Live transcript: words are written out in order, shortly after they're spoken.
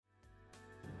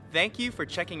Thank you for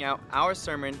checking out our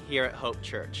sermon here at Hope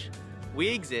Church. We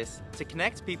exist to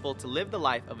connect people to live the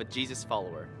life of a Jesus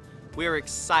follower. We are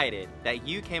excited that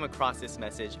you came across this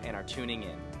message and are tuning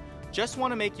in. Just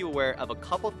want to make you aware of a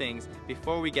couple things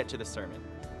before we get to the sermon.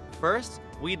 First,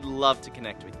 we'd love to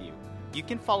connect with you. You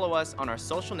can follow us on our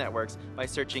social networks by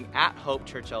searching at Hope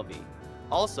Church LV.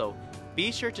 Also,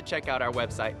 be sure to check out our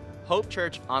website,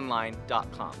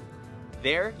 hopechurchonline.com.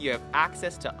 There, you have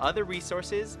access to other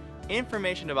resources,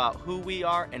 information about who we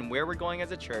are and where we're going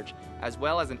as a church, as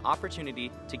well as an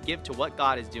opportunity to give to what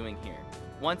God is doing here.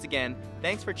 Once again,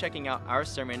 thanks for checking out our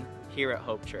sermon here at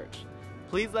Hope Church.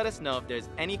 Please let us know if there's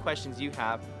any questions you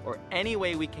have or any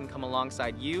way we can come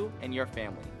alongside you and your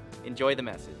family. Enjoy the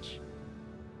message.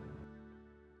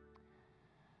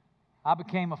 I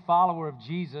became a follower of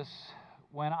Jesus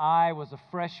when I was a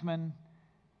freshman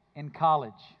in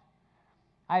college.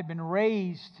 I had been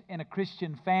raised in a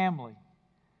Christian family,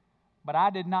 but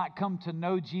I did not come to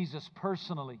know Jesus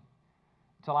personally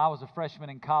until I was a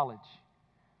freshman in college.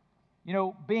 You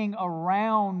know, being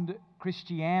around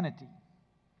Christianity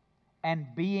and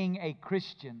being a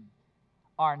Christian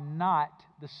are not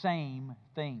the same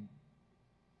thing.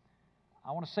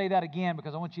 I want to say that again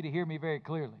because I want you to hear me very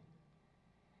clearly.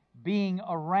 Being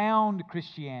around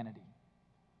Christianity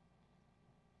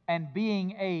and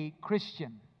being a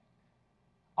Christian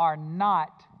are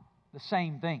not the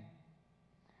same thing.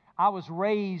 I was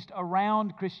raised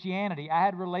around Christianity. I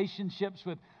had relationships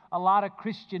with a lot of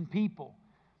Christian people,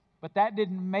 but that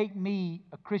didn't make me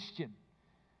a Christian.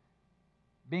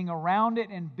 Being around it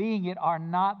and being it are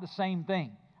not the same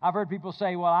thing. I've heard people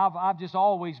say, well, I've just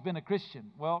always been a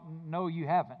Christian. Well, no, you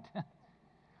haven't.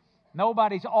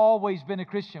 Nobody's always been a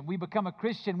Christian. We become a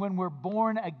Christian when we're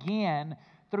born again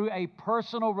through a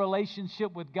personal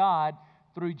relationship with God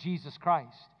through Jesus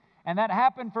Christ. And that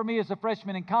happened for me as a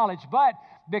freshman in college. But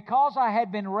because I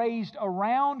had been raised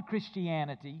around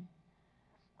Christianity,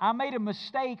 I made a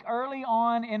mistake early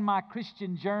on in my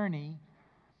Christian journey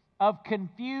of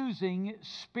confusing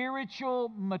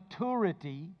spiritual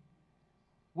maturity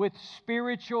with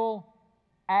spiritual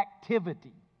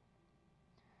activity.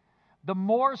 The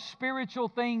more spiritual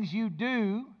things you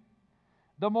do,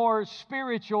 the more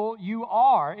spiritual you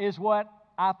are, is what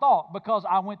I thought, because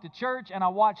I went to church and I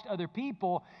watched other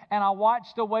people and I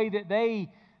watched the way that they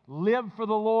lived for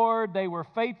the Lord. They were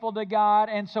faithful to God.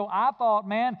 And so I thought,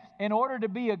 man, in order to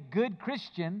be a good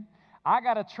Christian, I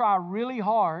got to try really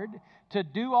hard to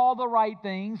do all the right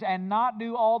things and not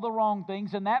do all the wrong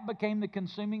things. And that became the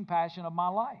consuming passion of my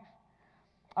life.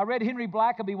 I read Henry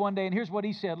Blackaby one day, and here's what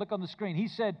he said. Look on the screen. He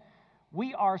said,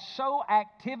 "We are so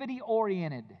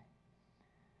activity-oriented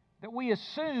that we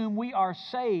assume we are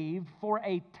saved for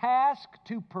a task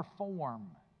to perform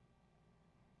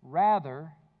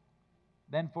rather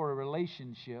than for a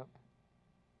relationship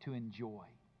to enjoy."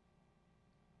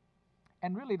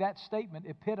 And really that statement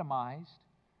epitomized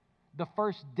the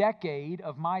first decade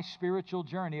of my spiritual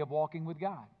journey of walking with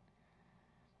God.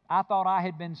 I thought I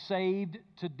had been saved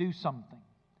to do something.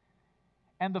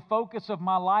 And the focus of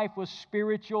my life was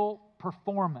spiritual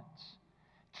performance.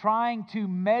 Trying to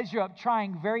measure up,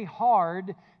 trying very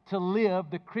hard to live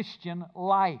the Christian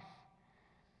life.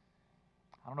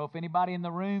 I don't know if anybody in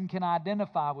the room can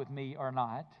identify with me or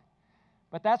not,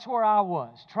 but that's where I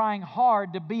was, trying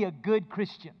hard to be a good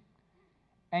Christian.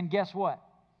 And guess what?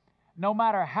 No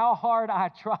matter how hard I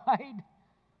tried,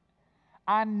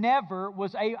 I never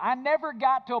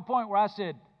got to a point where I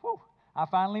said, whew, I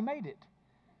finally made it.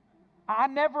 I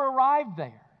never arrived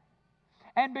there.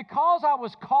 And because I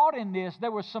was caught in this,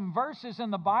 there were some verses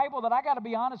in the Bible that I got to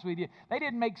be honest with you, they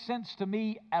didn't make sense to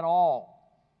me at all.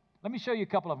 Let me show you a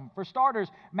couple of them. For starters,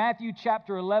 Matthew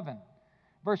chapter 11,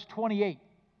 verse 28.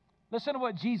 Listen to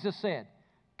what Jesus said.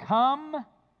 "Come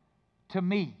to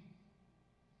me,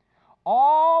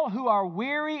 all who are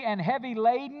weary and heavy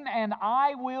laden, and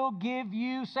I will give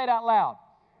you," say it out loud.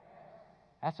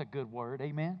 That's a good word,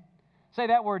 amen? Say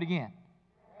that word again.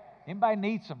 Anybody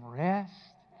need some rest?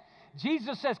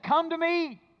 Jesus says, "Come to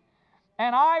me,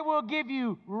 and I will give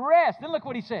you rest." Then look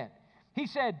what he said. He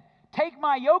said, "Take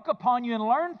my yoke upon you and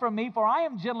learn from me, for I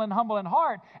am gentle and humble in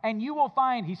heart, and you will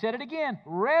find," he said it again,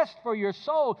 "rest for your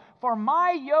soul. For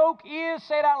my yoke is,"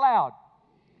 say it out loud,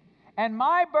 "and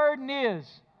my burden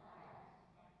is."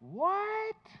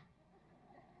 What?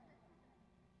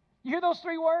 You hear those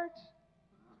three words?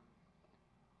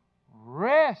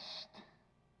 Rest.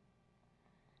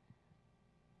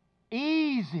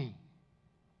 Easy.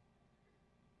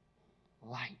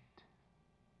 Light.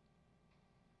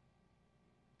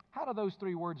 How do those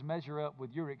three words measure up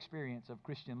with your experience of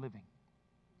Christian living?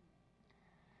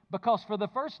 Because for the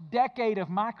first decade of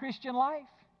my Christian life,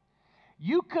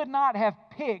 You could not have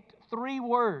picked 3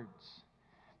 words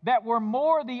that were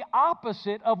more the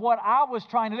opposite of what I was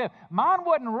trying to live. Mine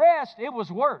wasn't rest, it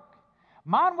was work.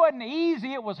 Mine wasn't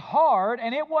easy, it was hard,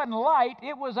 and it wasn't light,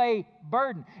 it was a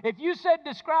burden. If you said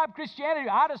describe Christianity,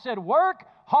 I'd have said work,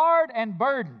 hard, and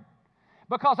burden.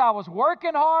 Because I was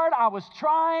working hard, I was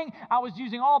trying, I was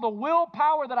using all the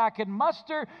willpower that I could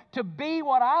muster to be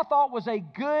what I thought was a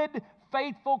good,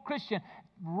 faithful Christian.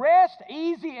 Rest,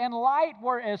 easy, and light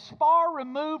were as far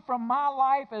removed from my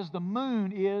life as the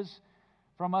moon is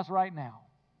from us right now.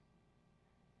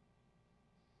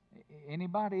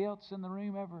 Anybody else in the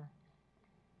room ever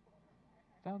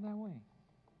felt that way?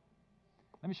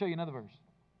 Let me show you another verse.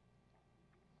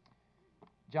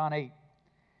 John 8.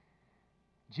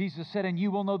 Jesus said, and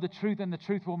you will know the truth, and the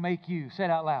truth will make you, say it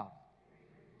out loud,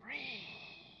 free.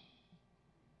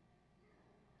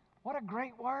 What a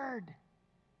great word.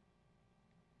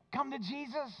 Come to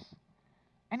Jesus,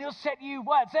 and He'll set you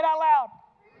what? Say it out loud.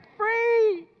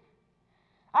 Free.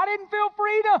 I didn't feel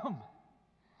freedom.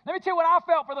 Let me tell you what I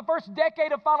felt for the first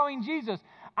decade of following Jesus.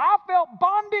 I felt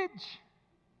bondage.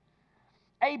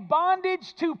 A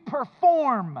bondage to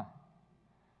perform.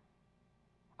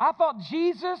 I thought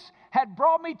Jesus had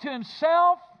brought me to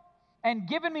Himself and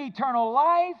given me eternal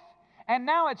life, and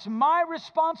now it's my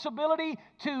responsibility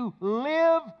to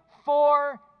live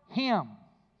for Him.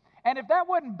 And if that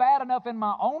wasn't bad enough in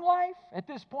my own life, at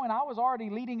this point I was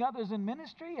already leading others in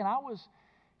ministry, and I was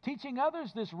teaching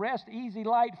others this rest, easy,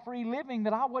 light, free living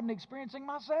that I wasn't experiencing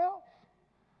myself.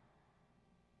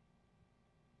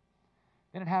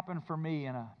 Then it happened for me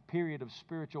in a period of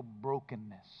spiritual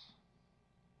brokenness.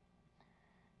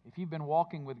 If you've been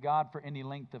walking with God for any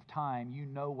length of time, you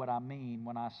know what I mean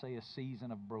when I say a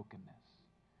season of brokenness.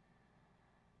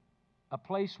 A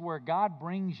place where God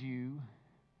brings you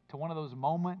to one of those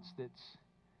moments that's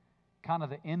kind of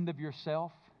the end of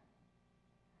yourself,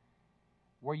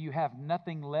 where you have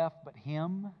nothing left but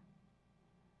Him,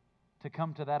 to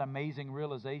come to that amazing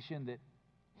realization that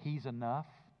He's enough.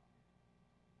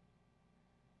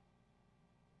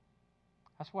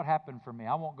 That's what happened for me.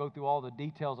 I won't go through all the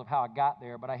details of how I got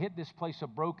there, but I hit this place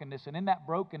of brokenness, and in that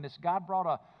brokenness, God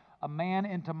brought a man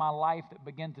into my life that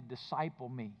began to disciple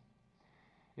me.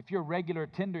 If you're a regular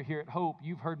attender here at Hope,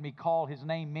 you've heard me call his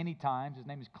name many times. His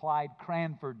name is Clyde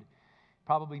Cranford.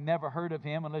 Probably never heard of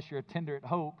him unless you're a attender at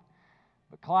Hope.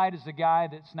 But Clyde is the guy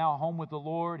that's now home with the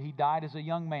Lord. He died as a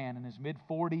young man in his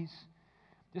mid-40s.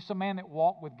 Just a man that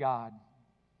walked with God.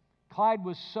 Clyde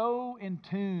was so in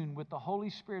tune with the Holy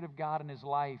Spirit of God in his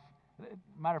life.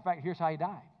 Matter of fact, here's how he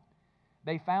died.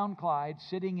 They found Clyde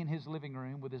sitting in his living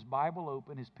room with his Bible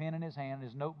open, his pen in his hand,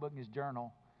 his notebook and his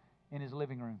journal in his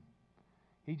living room.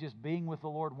 He just being with the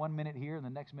Lord 1 minute here, and the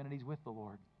next minute he's with the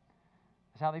Lord.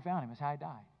 That's how they found him. That's how he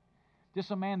died.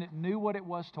 Just a man that knew what it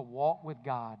was to walk with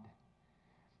God.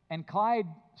 And Clyde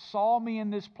saw me in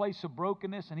this place of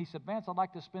brokenness, and he said, Vance, I'd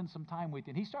like to spend some time with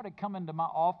you. And he started coming to my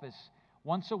office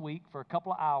once a week for a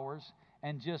couple of hours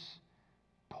and just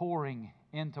pouring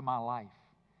into my life.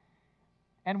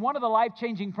 And one of the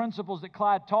life-changing principles that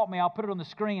Clyde taught me, I'll put it on the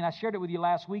screen, I shared it with you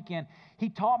last weekend. He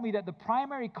taught me that the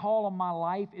primary call on my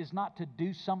life is not to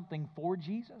do something for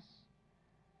Jesus.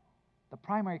 The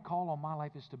primary call on my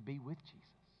life is to be with Jesus.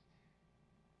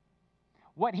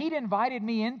 What He'd invited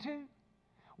me into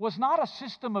was not a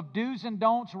system of do's and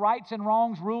don'ts, rights and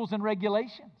wrongs, rules and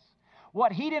regulations.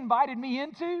 What He'd invited me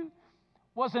into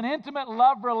was an intimate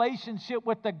love relationship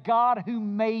with the God who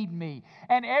made me.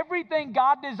 And everything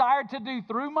God desired to do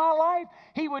through my life,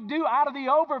 He would do out of the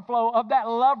overflow of that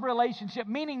love relationship.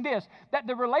 Meaning this, that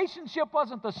the relationship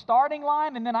wasn't the starting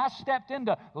line and then I stepped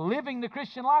into living the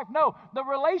Christian life. No, the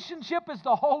relationship is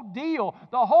the whole deal.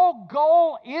 The whole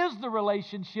goal is the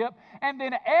relationship. And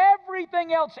then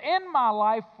everything else in my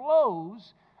life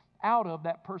flows out of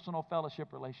that personal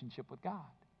fellowship relationship with God.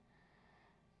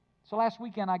 So last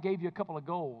weekend I gave you a couple of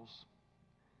goals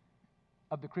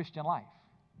of the Christian life.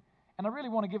 And I really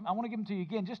want to give them to you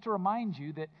again just to remind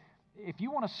you that if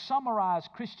you want to summarize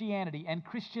Christianity and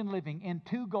Christian living in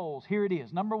 2 goals, here it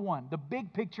is. Number 1, the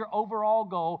big picture overall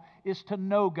goal is to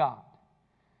know God.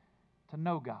 To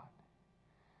know God.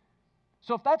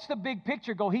 So if that's the big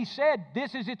picture goal, He said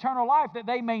this is eternal life, that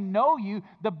they may know you.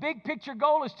 The big picture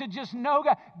goal is to just know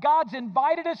God. God's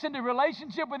invited us into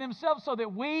relationship with Himself so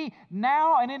that we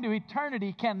now and into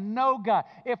eternity can know God.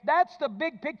 If that's the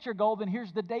big picture goal, then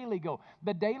here's the daily goal.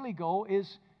 The daily goal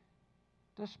is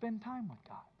to spend time with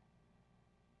God.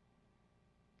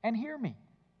 And hear me.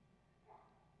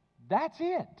 That's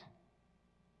it.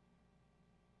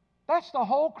 That's the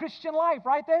whole Christian life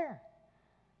right there.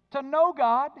 To know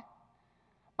God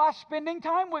by spending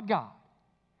time with God.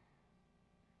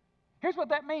 Here's what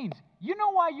that means. You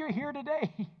know why you're here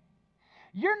today?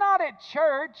 You're not at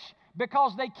church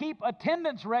because they keep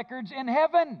attendance records in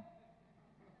heaven.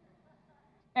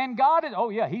 And God is, oh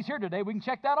yeah, He's here today. We can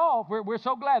check that off. We're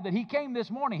so glad that He came this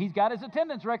morning. He's got His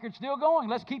attendance record still going.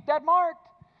 Let's keep that marked.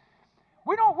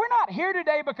 We're not here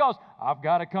today because I've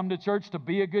got to come to church to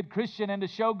be a good Christian and to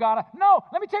show God. No,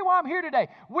 let me tell you why I'm here today.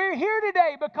 We're here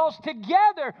today because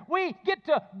together we get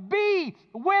to be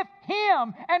with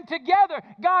Him. And together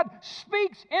God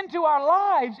speaks into our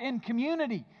lives in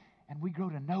community. And we grow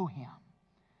to know Him.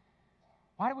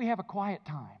 Why do we have a quiet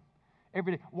time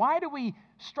every day? Why do we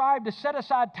strive to set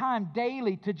aside time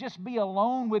daily to just be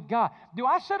alone with God? Do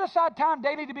I set aside time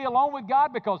daily to be alone with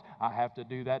God because I have to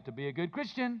do that to be a good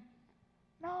Christian?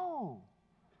 No.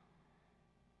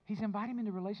 He's inviting me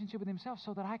into relationship with Himself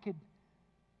so that I could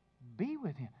be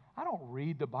with Him. I don't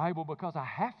read the Bible because I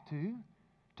have to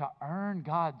earn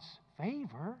God's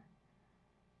favor.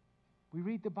 We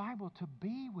read the Bible to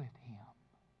be with Him.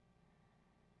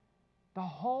 The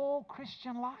whole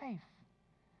Christian life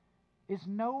is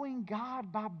knowing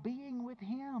God by being with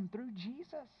Him through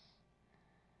Jesus.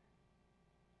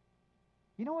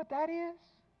 You know what that is?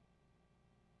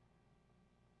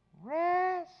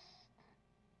 Rest.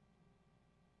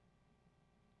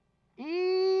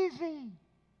 Easy.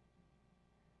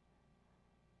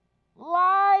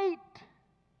 Light.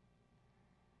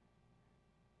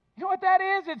 You know what that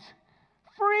is? It's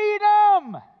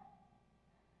freedom.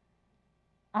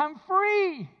 I'm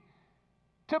free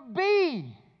to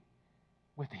be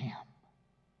with Him.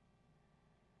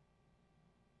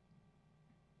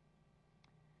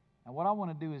 Now, what I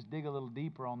want to do is dig a little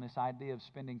deeper on this idea of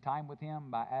spending time with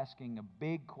Him by asking a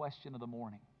big question of the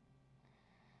morning.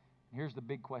 Here's the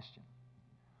big question.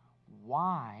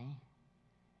 Why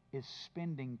is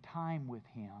spending time with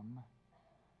Him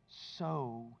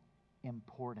so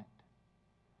important?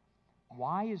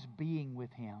 Why is being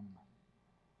with Him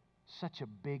such a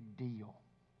big deal?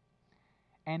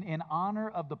 And in honor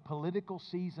of the political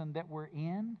season that we're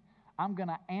in, I'm going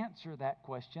to answer that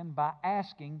question by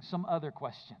asking some other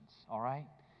questions, all right?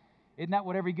 Isn't that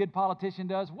what every good politician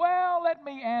does? Well, let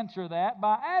me answer that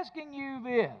by asking you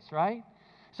this, right?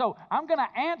 So I'm going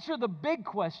to answer the big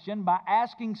question by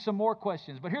asking some more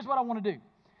questions. But here's what I want to do.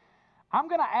 I'm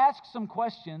going to ask some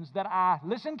questions that I,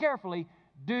 listen carefully,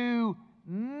 do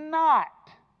not,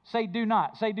 say do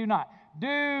not, say do not.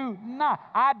 Do not.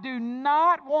 I do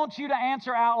not want you to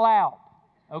answer out loud,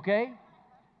 okay?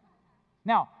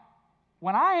 Now,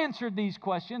 when I answered these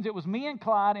questions, it was me and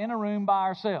Clyde in a room by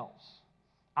ourselves.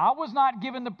 I was not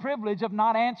given the privilege of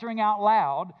not answering out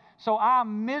loud, so I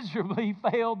miserably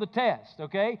failed the test,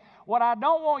 okay? What I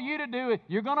don't want you to do is,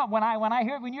 you're going to, when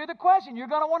you hear the question, you're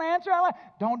going to want to answer out loud.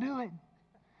 Don't do it.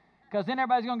 Because then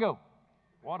everybody's going to go,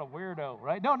 what a weirdo,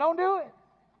 right? No, don't do it.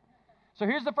 So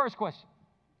here's the first question.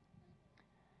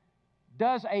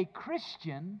 Does a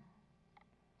Christian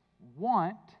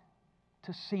want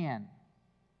to sin?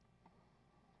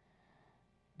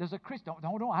 Does a Christian,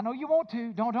 don't, I know you want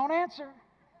to, don't answer.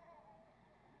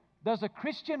 Does a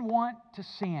Christian want to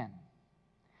sin?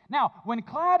 Now, when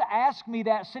Clyde asked me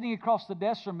that sitting across the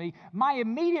desk from me, my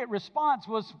immediate response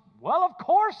was, well, of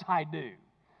course I do.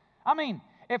 I mean,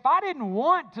 if I didn't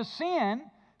want to sin,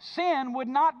 sin would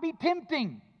not be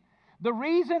tempting. The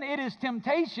reason it is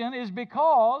temptation is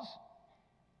because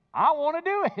I want to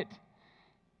do it.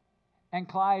 And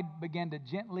Clyde began to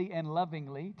gently and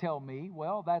lovingly tell me,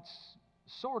 well, that's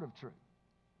sort of true.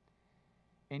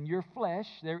 In your flesh,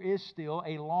 there is still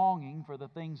a longing for the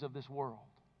things of this world.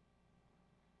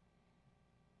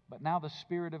 But now the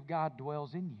Spirit of God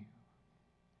dwells in you.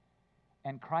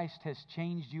 And Christ has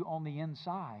changed you on the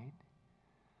inside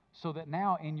so that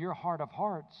now in your heart of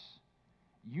hearts,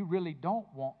 you really don't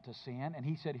want to sin. And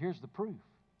He said, here's the proof.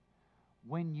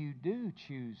 When you do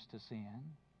choose to sin,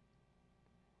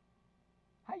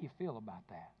 how do you feel about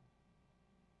that?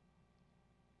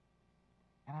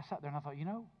 And I sat there and I thought,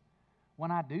 when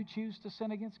I do choose to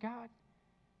sin against God,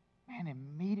 man,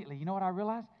 immediately, you know what I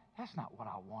realized? That's not what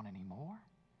I want anymore.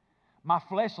 My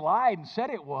flesh lied and said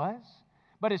it was.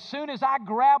 But as soon as I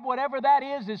grab whatever that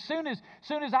is, as soon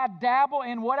as I dabble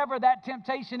in whatever that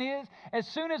temptation is, as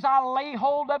soon as I lay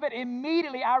hold of it,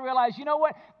 immediately I realize, you know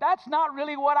what? That's not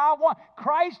really what I want.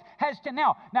 Christ has to,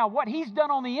 now what He's done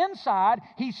on the inside,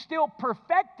 He's still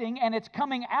perfecting, and it's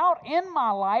coming out in my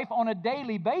life on a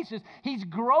daily basis. He's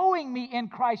growing me in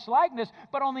Christ's likeness,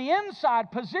 but on the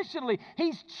inside, positionally,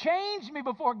 He's changed me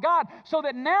before God so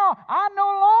that now I no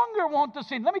longer want to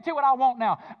sin. Let me tell you what I want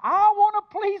now. I want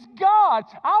to please God.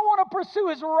 I want to pursue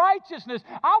His righteousness.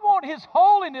 I want His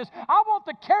holiness. I want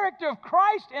the character of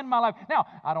Christ in my life. Now,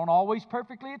 I don't always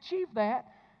perfectly achieve that,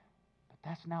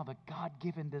 that's now the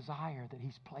God-given desire that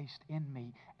He's placed in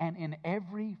me and in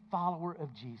every follower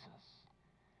of Jesus.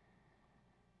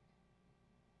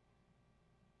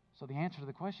 So the answer to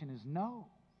the question is no.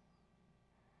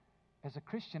 As a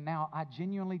Christian now, I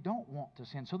genuinely don't want to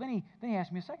sin. So then he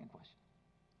asked me a second question.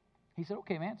 He said,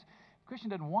 okay, man, if a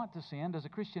Christian doesn't want to sin, does a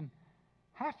Christian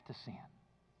have to sin?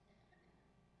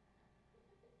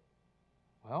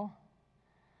 Well,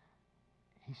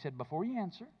 he said, before you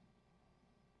answer,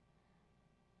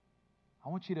 I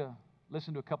want you to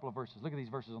listen to a couple of verses. Look at these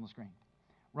verses on the screen.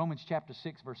 Romans chapter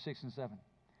 6, verse 6 and 7.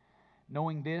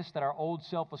 Knowing this, that our old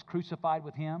self was crucified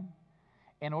with Him,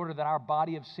 in order that our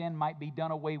body of sin might be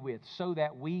done away with, so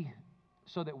that we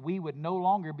would no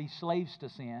longer be slaves to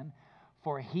sin.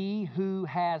 For He who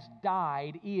has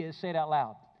died is, say it out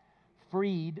loud,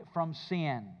 freed from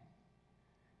sin.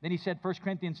 Then he said, 1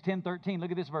 Corinthians 10:13, look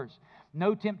at this verse.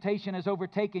 No temptation has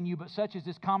overtaken you, but such as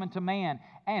is common to man.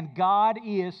 And God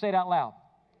is, say it out loud,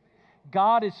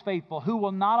 God is faithful, who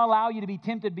will not allow you to be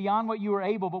tempted beyond what you are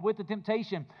able, but with the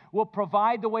temptation will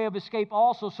provide the way of escape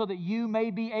also, so that you may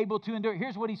be able to endure.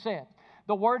 Here's what he said.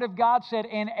 The Word of God said,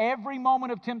 in every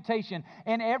moment of temptation,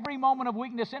 in every moment of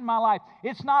weakness in my life,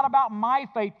 it's not about my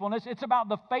faithfulness, it's about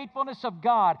the faithfulness of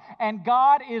God. And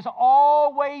God is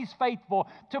always faithful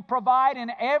to provide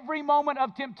in every moment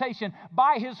of temptation,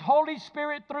 by His Holy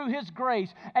Spirit through His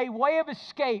grace, a way of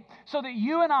escape, so that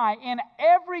you and I, in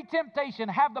every temptation,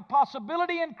 have the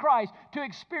possibility in Christ to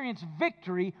experience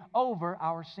victory over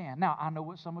our sin. Now, I know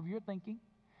what some of you are thinking,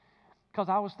 because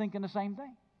I was thinking the same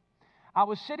thing. I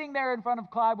was sitting there in front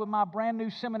of Clyde with my brand new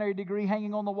seminary degree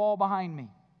hanging on the wall behind me.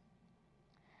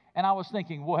 And I was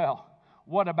thinking, well,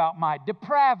 what about my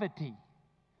depravity?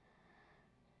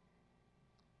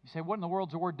 You say, what in the world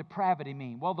does the word depravity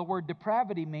mean? Well, the word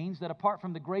depravity means that apart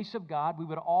from the grace of God, we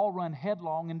would all run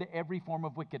headlong into every form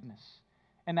of wickedness.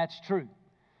 And that's true.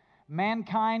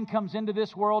 Mankind comes into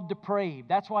this world depraved.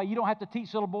 That's why you don't have to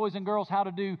teach little boys and girls how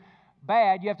to do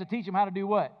bad. You have to teach them how to do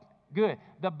what? Good.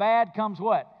 The bad comes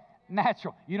what?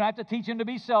 Natural. You don't have to teach them to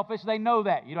be selfish. They know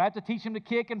that. You don't have to teach them to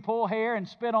kick and pull hair and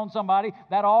spit on somebody.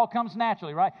 That all comes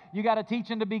naturally, right? You got to teach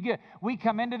them to be good. We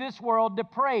come into this world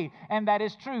depraved, and that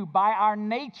is true. By our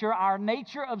nature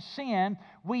of sin,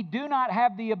 we do not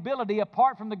have the ability,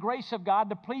 apart from the grace of God,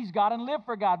 to please God and live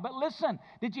for God. But listen,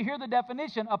 did you hear the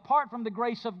definition? Apart from the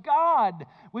grace of God,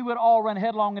 we would all run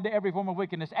headlong into every form of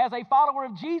wickedness. As a follower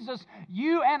of Jesus,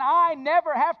 you and I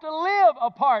never have to live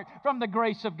apart from the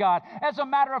grace of God. As a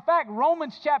matter of fact,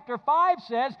 Romans chapter 5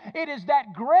 says it is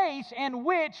that grace in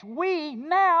which we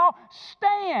now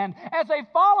stand. As a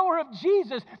follower of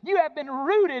Jesus, you have been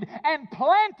rooted and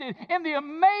planted in the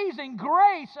amazing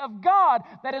grace of God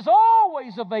that is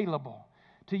always available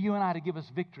to you and I to give us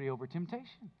victory over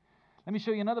temptation. Let me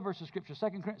show you another verse of Scripture,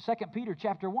 2 Peter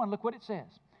chapter 1. Look what it says.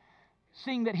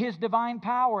 Seeing that His divine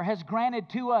power has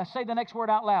granted to us, say the next word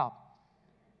out loud.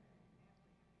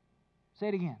 Say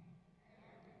it again.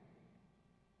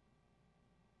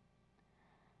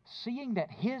 Seeing that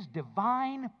His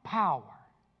divine power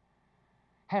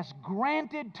has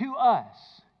granted to us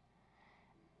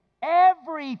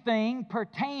everything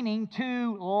pertaining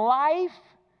to life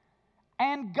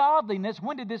and godliness.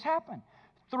 When did this happen?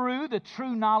 Through the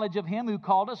true knowledge of Him who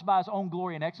called us by His own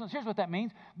glory and excellence. Here's what that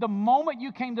means. The moment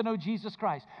you came to know Jesus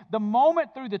Christ, the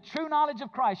moment through the true knowledge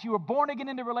of Christ, you were born again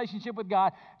into relationship with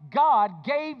God, God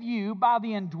gave you, by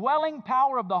the indwelling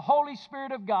power of the Holy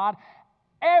Spirit of God,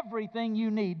 everything you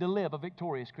need to live a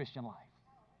victorious Christian life.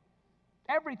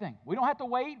 Everything. We don't have to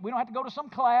wait. We don't have to go to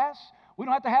some class. We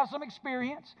don't have to have some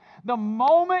experience. The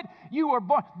moment you were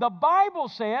born, the Bible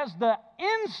says the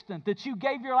instant that you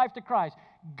gave your life to Christ,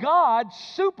 God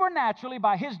supernaturally,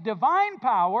 by His divine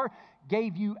power,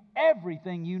 gave you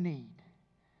everything you need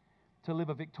to live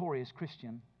a victorious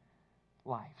Christian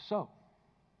life. So,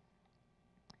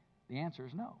 the answer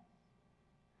is no.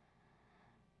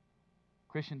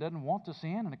 A Christian doesn't want to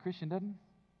sin, and a Christian doesn't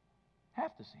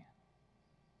have to sin.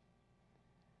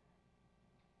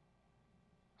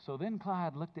 So then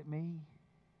Clyde looked at me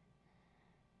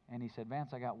and he said, Vance,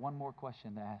 I got one more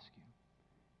question to ask you.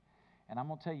 And I'm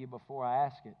going to tell you before I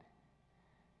ask it,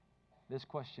 this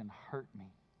question hurt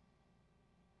me.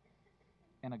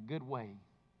 In a good way,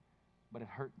 but it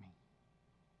hurt me.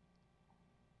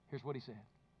 Here's what he said.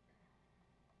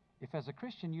 If as a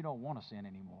Christian you don't want to sin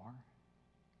anymore,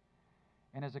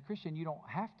 and as a Christian you don't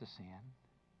have to sin,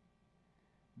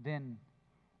 then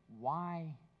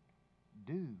why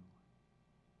do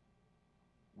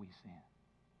we sin?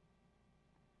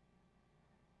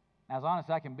 Now, as honest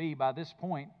as I can be, by this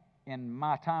point in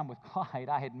my time with Clyde,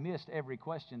 I had missed every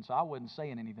question, so I wasn't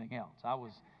saying anything else.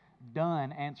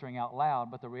 done answering out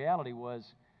loud, but the reality was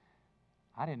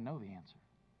I didn't know the answer.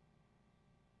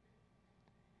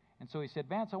 And so he said,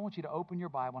 Vance, I want you to open your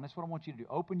Bible, and that's what I want you to do.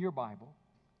 Open your Bible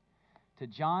to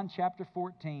John chapter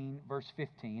 14, verse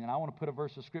 15, and I want to put a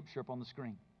verse of Scripture up on the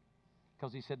screen.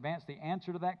 Because he said, Vance, the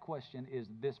answer to that question is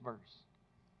this verse.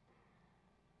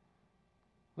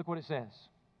 Look what it says.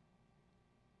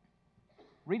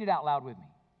 Read it out loud with me.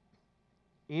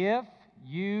 If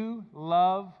you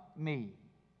love me,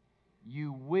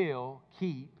 you will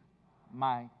keep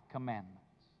my commandments.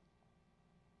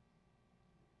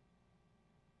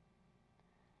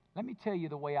 Let me tell you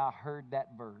the way I heard that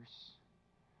verse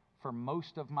for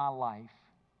most of my life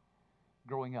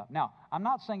growing up. Now, I'm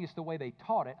not saying it's the way they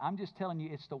taught it. I'm just telling you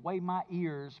it's the way my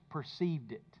ears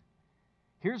perceived it.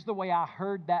 Here's the way I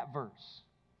heard that verse.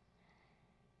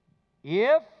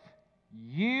 If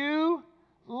you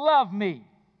love me,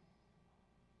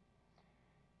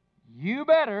 you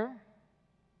better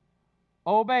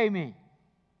obey me.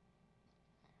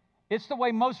 It's the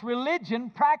way most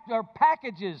religion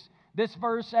packages this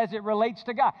verse as it relates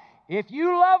to God. If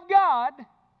you love God,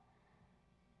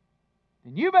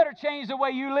 then you better change the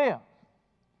way you live.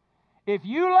 If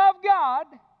you love God,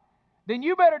 then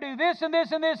you better do this and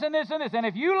this and this and this and this. And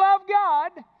if you love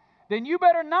God, then you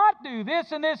better not do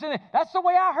this and this and this. That's the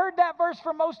way I heard that verse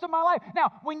for most of my life.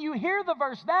 Now, when you hear the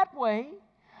verse that way,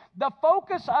 the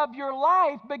focus of your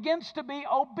life begins to be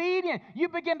obedient. You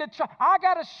begin to try. I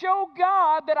got to show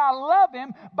God that I love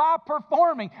Him by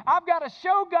performing. I've got to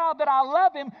show God that I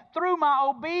love Him through my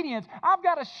obedience. I've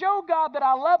got to show God that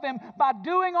I love Him by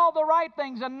doing all the right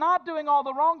things and not doing all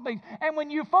the wrong things. And when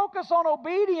you focus on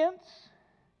obedience,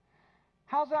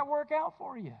 how's that work out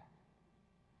for you?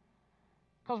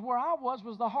 Because where I was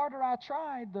the harder I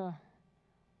tried, the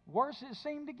worse it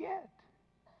seemed to get.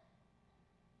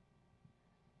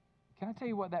 Can I tell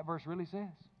you what that verse really says?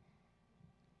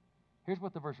 Here's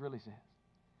what the verse really says.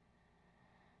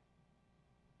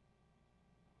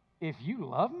 If you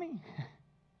love me,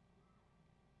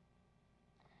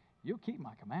 you'll keep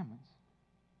my commandments.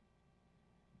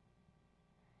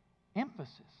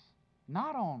 Emphasis,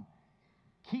 not on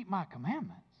keep my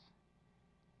commandments.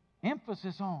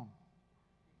 Emphasis on,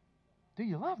 do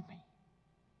you love me?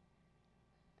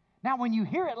 Now, when you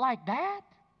hear it like that,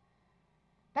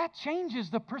 that changes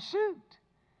the pursuit.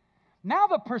 Now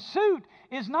the pursuit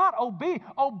is not obedience.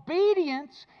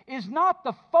 Obedience is not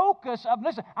the focus of,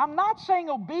 listen, I'm not saying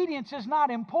obedience is not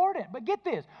important, but get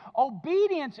this.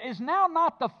 Obedience is now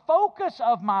not the focus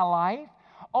of my life.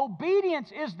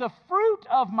 Obedience is the fruit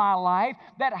of my life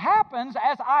that happens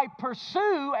as I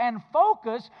pursue and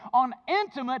focus on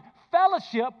intimate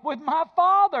fellowship with my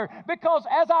Father. Because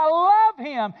as I love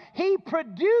Him, He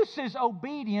produces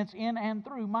obedience in and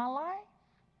through my life.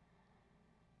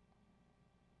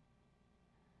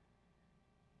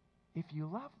 If you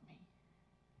love me.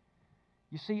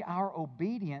 You see, our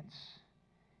obedience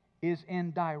is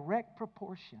in direct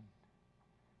proportion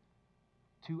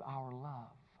to our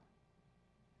love.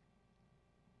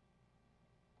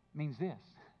 It means this.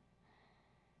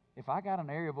 If I got an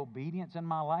area of obedience in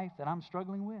my life that I'm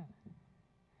struggling with,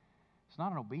 it's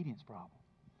not an obedience problem.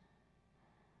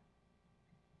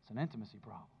 It's an intimacy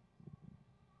problem.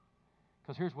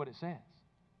 Because here's what it says.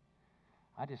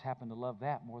 I just happen to love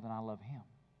that more than I love Him.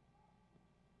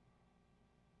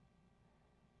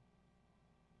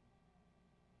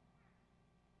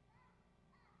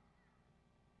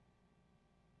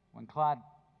 When Clyde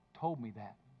told me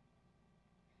that,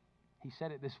 he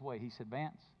said it this way. He said,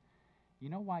 Vance, you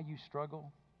know why you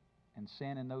struggle and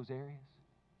sin in those areas?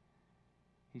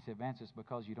 He said, Vance, it's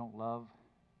because you don't love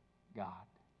God.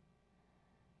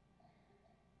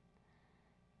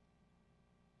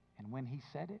 And when he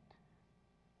said it,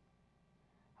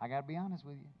 I got to be honest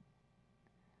with you,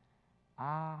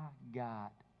 I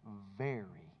got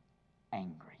very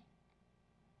angry.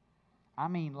 I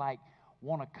mean, like,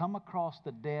 want to come across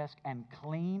the desk and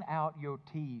clean out your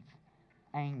teeth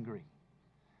angry.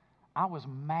 I was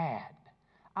mad.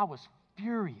 I was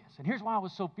furious. And here's why I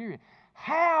was so furious.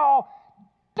 How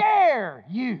dare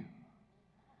you?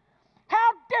 How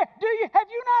dare have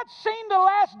you not seen the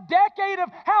last decade of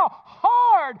how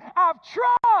hard I've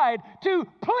tried to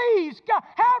please God?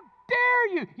 How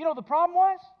dare you? You know the problem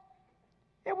was?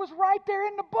 It was right there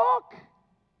in the book.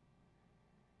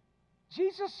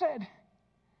 Jesus said,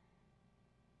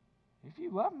 if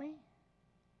you love me,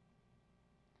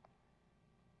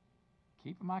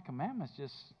 keeping my commandments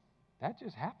that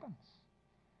just happens.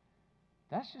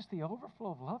 That's just the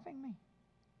overflow of loving me.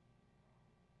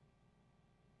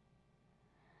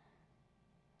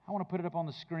 I want to put it up on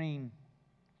the screen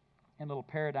in a little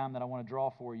paradigm that I want to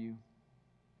draw for you.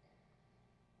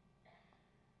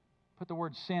 put the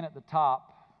word sin at the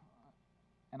top.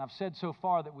 And I've said so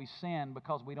far that we sin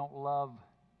because we don't love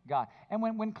God. And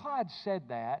when Clyde said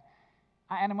that,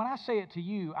 and when I say it to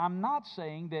you, I'm not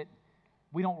saying that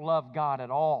we don't love God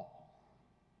at all.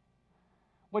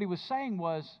 What he was saying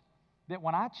was that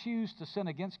when I choose to sin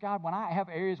against God, when I have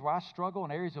areas where I struggle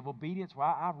and areas of obedience, where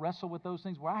I wrestle with those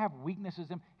things, where I have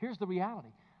weaknesses in, here's the reality.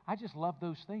 I just love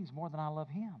those things more than I love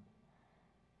Him.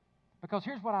 Because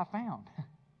here's what I found.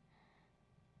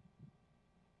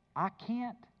 I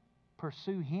can't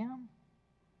pursue Him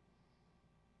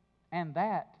and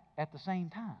that at the same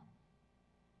time.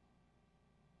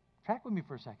 Track with me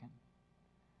for a second.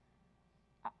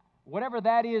 Whatever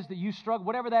that is that you struggle,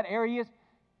 whatever that area is,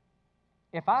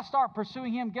 if I start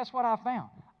pursuing Him, guess what I found?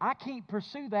 I can't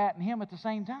pursue that and Him at the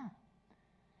same time.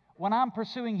 When I'm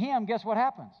pursuing Him, guess what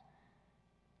happens?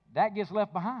 That gets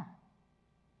left behind.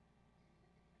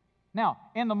 Now,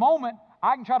 in the moment,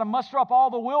 I can try to muster up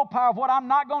all the willpower of what I'm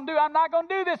not going to do. I'm not going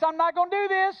to do this. I'm not going to do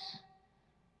this.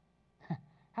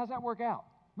 How's that work out?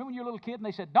 Remember when you were a little kid and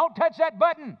they said, don't touch that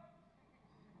button.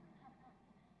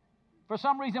 For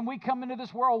some reason, we come into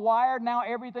this world wired. Now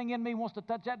everything in me wants to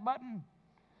touch that button.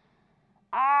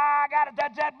 I got to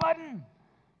touch that button.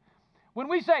 When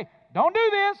we say, don't do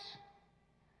this,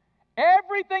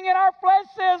 everything in our flesh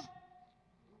says,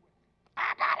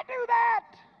 I got to do that.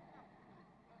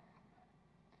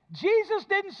 Jesus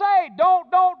didn't say, don't.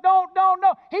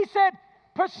 He said,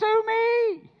 pursue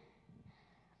me.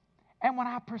 And when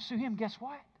I pursue Him, guess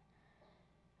what?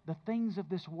 The things of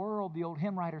this world, the old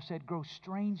hymn writer said, grow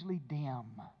strangely dim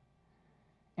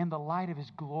in the light of His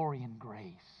glory and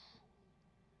grace.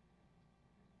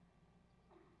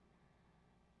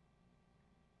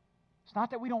 It's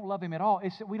not that we don't love Him at all.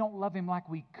 It's that we don't love Him like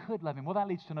we could love Him. Well, that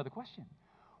leads to another question.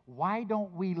 Why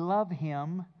don't we love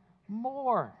Him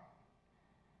more?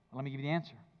 Well, let me give you the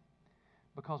answer.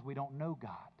 Because we don't know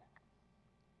God.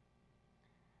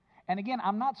 And again,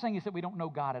 I'm not saying it's that we don't know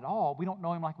God at all. We don't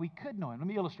know Him like we could know Him. Let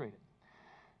me illustrate it.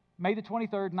 May the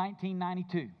 23rd,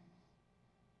 1992.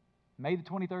 May the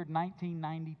 23rd,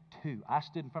 1992. I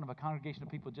stood in front of a congregation of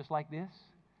people just like this,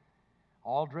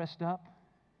 all dressed up,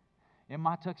 in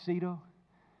my tuxedo,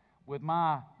 with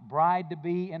my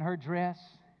bride-to-be in her dress.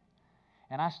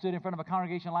 And I stood in front of a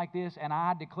congregation like this, and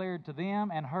I declared to them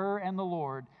and her and the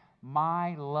Lord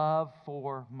my love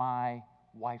for my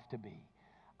wife-to-be.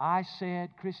 I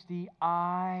said, Christy,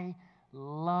 I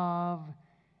love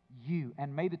you.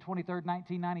 And May the 23rd,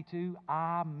 1992,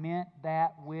 I meant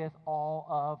that with all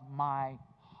of my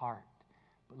heart.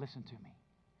 But listen to me.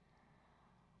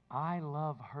 I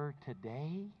love her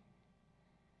today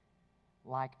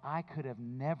like I could have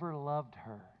never loved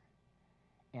her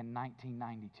in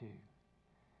 1992.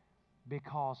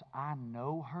 Because I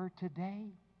know her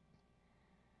today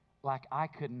like I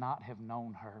could not have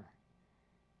known her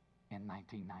in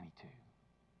 1992.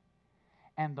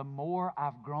 And the more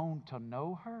I've grown to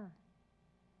know her,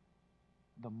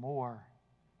 the more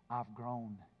I've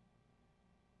grown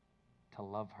to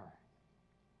love her.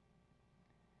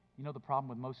 You know the problem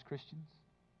with most Christians?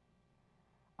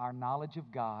 Our knowledge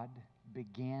of God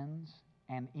begins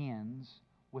and ends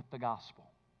with the gospel.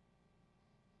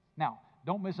 Now,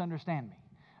 don't misunderstand me.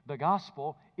 The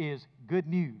gospel is good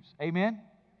news. Amen?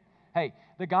 Hey,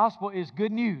 the gospel is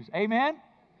good news. Amen?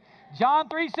 John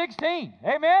 3:16.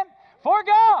 Amen? For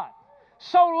God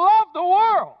so loved the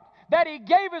world that He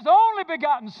gave His only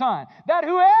begotten Son, that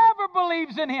whoever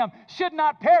believes in Him should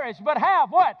not perish, but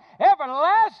have what?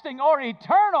 Everlasting or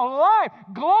eternal life.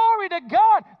 Glory to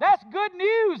God. That's good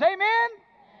news. Amen?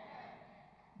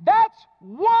 That's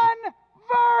one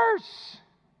verse.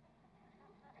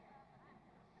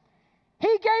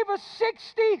 He gave us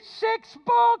 66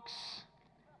 books.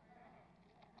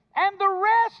 And the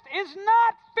rest is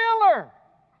not filler.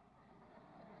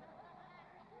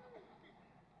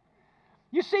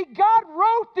 You see, God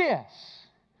wrote this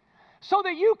so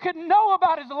that you could know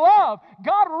about His love.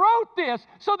 God wrote this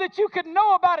so that you could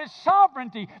know about His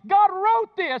sovereignty. God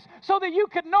wrote this so that you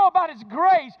could know about His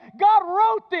grace. God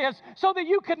wrote this so that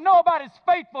you could know about His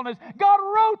faithfulness. God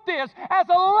wrote this as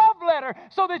a love letter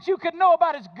so that you could know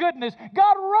about His goodness.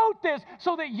 God wrote this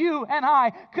so that you and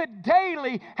I could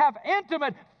daily have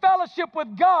intimate fellowship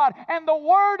with God and the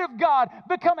Word of God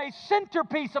become a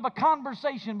centerpiece of a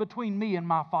conversation between me and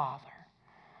my Father.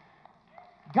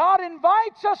 God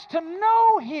invites us to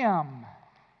know Him.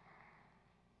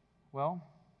 Well,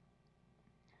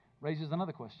 raises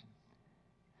another question.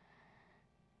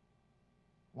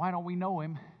 Why don't we know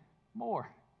Him more?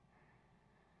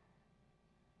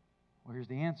 Well, here's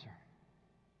the answer.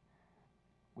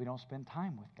 We don't spend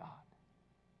time with God.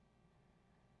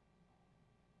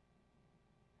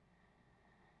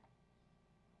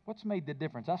 What's made the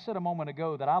difference? I said a moment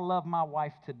ago that I love my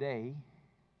wife today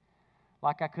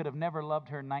like I could have never loved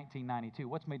her in 1992.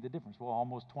 What's made the difference? Well,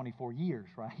 almost 24 years,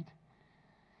 right?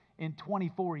 In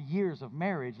 24 years of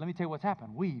marriage, let me tell you what's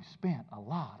happened. We've spent a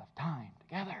lot of time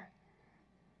together.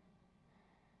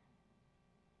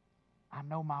 I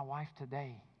know my wife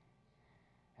today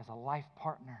as a life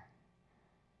partner,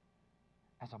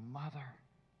 as a mother,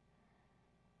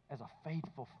 as a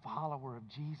faithful follower of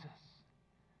Jesus.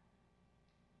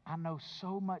 I know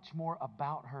so much more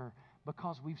about her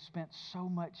because we've spent so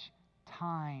much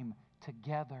time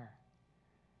together.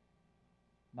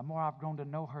 The more I've grown to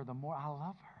know her, the more I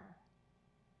love her.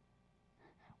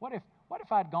 What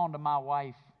if I'd gone to my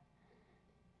wife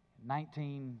in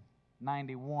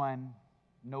 1991,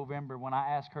 November, when I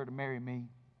asked her to marry me,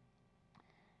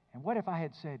 and what if I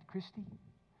had said, Christy,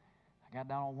 I got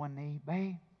down on one knee,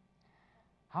 babe,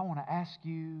 I want to ask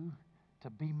you to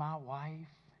be my wife,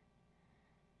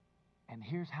 and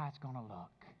here's how it's going to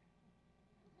look.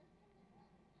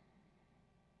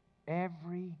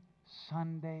 Every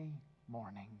Sunday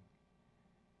morning,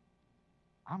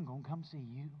 I'm going to come see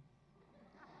you.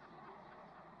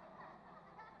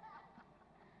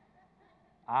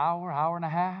 Hour and a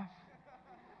half.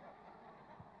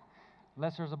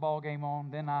 Unless there's a ball game on,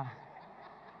 then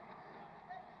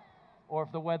or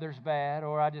if the weather's bad,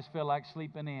 or I just feel like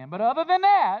sleeping in. But other than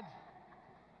that,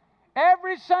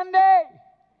 every Sunday,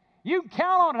 you can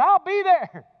count on it. I'll be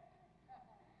there.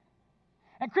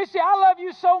 And Christy, I love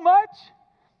you so much.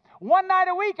 One night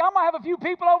a week, I'm going to have a few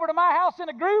people over to my house in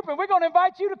a group, and we're going to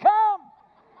invite you to come.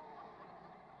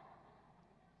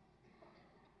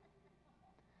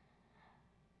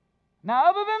 Now,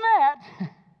 other than that,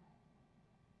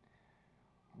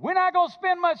 we're not going to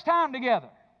spend much time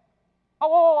together.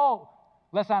 Oh,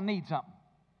 unless I need something.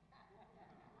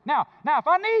 Now, if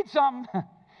I need something,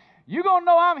 you're going to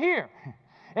know I'm here.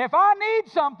 If I need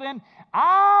something,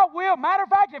 I will. Matter of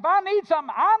fact, if I need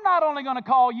something, I'm not only going to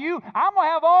call you, I'm going to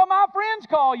have all my friends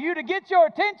call you to get your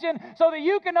attention so that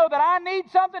you can know that I need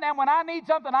something, and when I need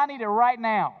something, I need it right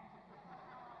now.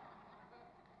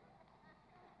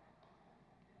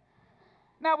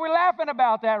 Now, we're laughing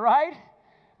about that, right?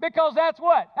 Because that's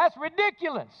what? That's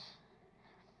ridiculous.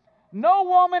 No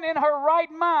woman in her right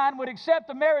mind would accept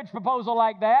a marriage proposal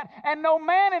like that, and no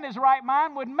man in his right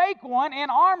mind would make one in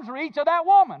arm's reach of that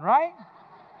woman, right?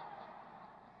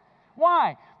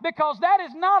 Why? Because that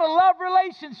is not a love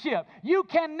relationship. You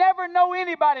can never know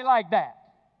anybody like that.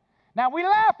 Now, we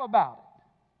laugh about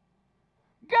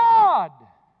it. God,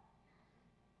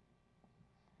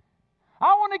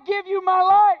 I want to give you my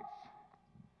life.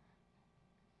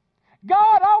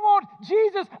 God,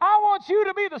 Jesus, I want you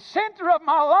to be the center of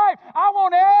my life. I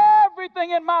want everything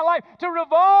in my life to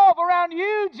revolve around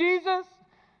you, Jesus.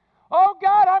 Oh,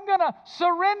 God, I'm going to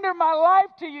surrender my life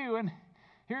to you. And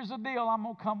here's the deal, I'm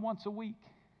going to come once a week.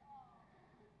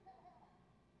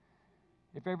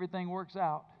 If everything works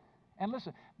out. And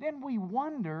listen, then we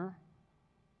wonder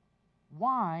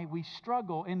why we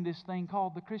struggle in this thing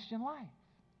called the Christian life.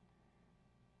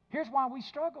 Here's why we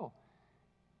struggle.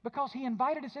 Because He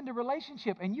invited us into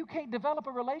relationship, and you can't develop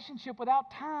a relationship without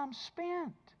time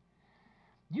spent.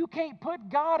 You can't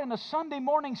put God in a Sunday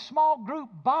morning small group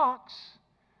box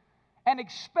and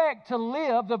expect to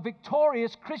live the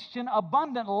victorious Christian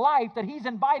abundant life that He's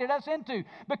invited us into,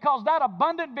 because that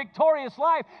abundant victorious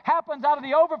life happens out of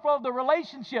the overflow of the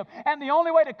relationship, and the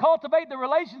only way to cultivate the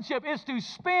relationship is to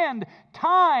spend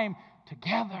time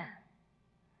together.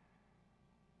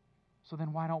 So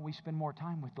then why don't we spend more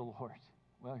time with the Lord?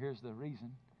 Well, here's the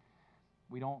reason.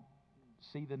 We don't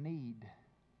see the need.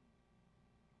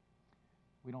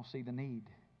 We don't see the need.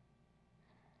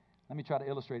 Let me try to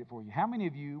illustrate it for you. How many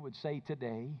of you would say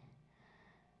today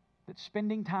that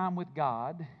spending time with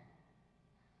God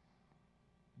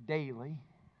daily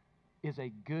is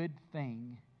a good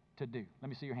thing to do? Let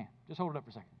me see your hand. Just hold it up for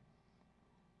a second.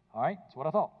 All right, that's what I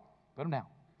thought. Put them down.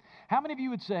 How many of you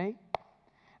would say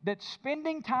that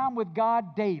spending time with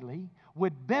God daily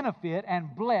would benefit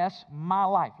and bless my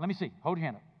life? Let me see. Hold your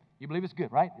hand up. You believe it's good,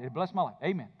 right? It bless my life.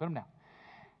 Amen. Put them down.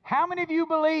 How many of you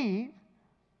believe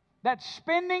that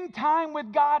spending time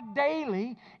with God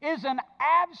daily is an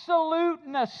absolute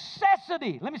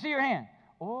necessity? Let me see your hand.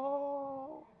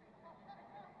 Oh.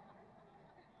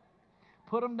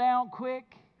 Put them down quick.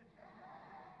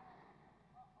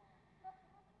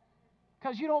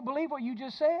 Because you don't believe what you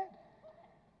just said.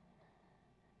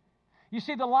 You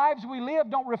see, the lives we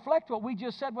live don't reflect what we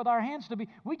just said with our hands to be.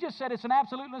 We just said it's an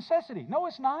absolute necessity. No,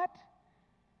 it's not.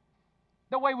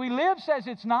 The way we live says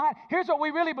it's not. Here's what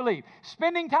we really believe.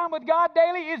 Spending time with God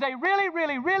daily is a really,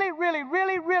 really, really, really,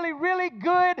 really, really, really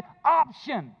good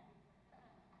option.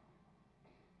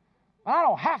 But I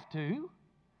don't have to.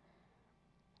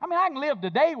 I mean, I can live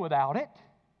today without it.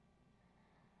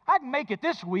 I can make it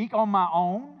this week on my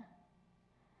own.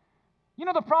 You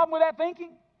know the problem with that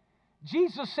thinking?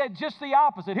 Jesus said just the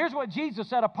opposite. Here's what Jesus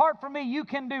said: apart from me, you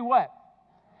can do what?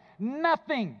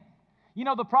 Nothing. You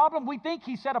know the problem? We think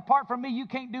He said, apart from me, you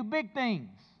can't do big things.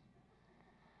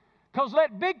 Because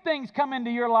let big things come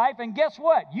into your life, and guess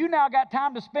what? You now got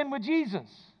time to spend with Jesus.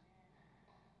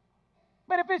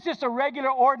 But if it's just a regular,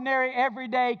 ordinary,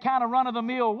 everyday kind of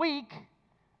run-of-the-mill week,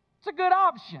 it's a good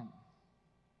option.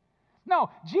 No,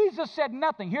 Jesus said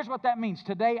nothing. Here's what that means.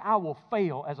 Today I will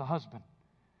fail as a husband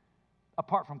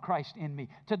apart from Christ in me.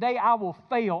 Today I will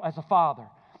fail as a father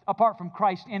apart from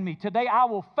Christ in me. Today I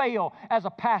will fail as a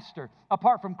pastor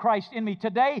apart from Christ in me.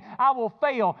 Today I will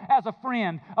fail as a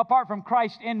friend apart from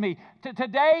Christ in me.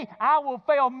 Today I will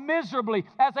fail miserably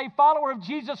as a follower of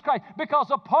Jesus Christ, because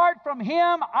apart from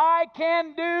Him I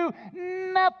can do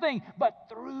nothing, but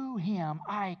through Him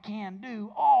I can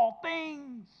do all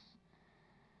things.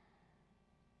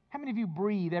 How many of you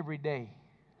breathe every day?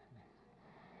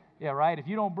 Yeah, right? If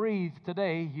you don't breathe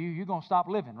today, you're going to stop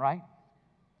living, right?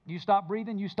 You stop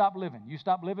breathing, you stop living. You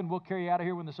stop living, we'll carry you out of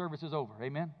here when the service is over.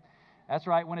 Amen? That's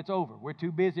right, when it's over. We're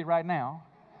too busy right now.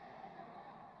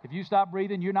 If you stop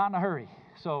breathing, you're not in a hurry.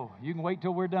 So you can wait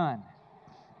till we're done.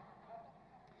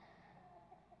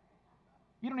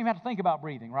 You don't even have to think about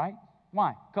breathing, right?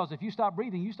 Why? Because if you stop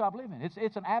breathing, you stop living.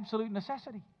 It's an absolute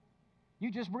necessity.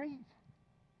 You just breathe.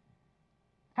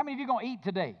 How many of you going to eat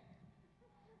today?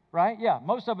 Right? Yeah,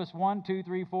 most of us 1, 2,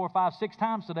 3, 4, 5, 6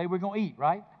 times today we're going to eat,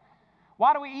 right?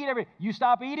 Why do we eat every? You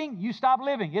stop eating, you stop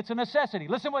living. It's a necessity.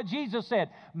 Listen what Jesus said.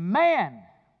 Man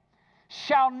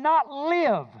shall not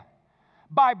live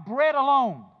by bread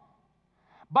alone,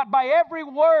 but by every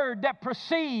word that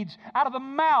proceeds out of the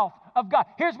mouth of God.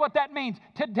 Here's what that means.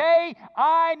 Today,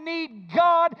 I need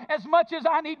God as much as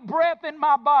I need breath in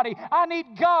my body. I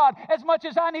need God as much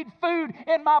as I need food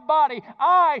in my body.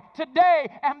 I, today,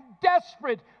 am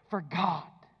desperate for God.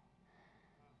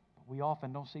 But we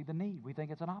often don't see the need. We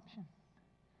think it's an option.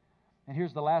 And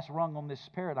here's the last rung on this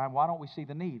paradigm. Why don't we see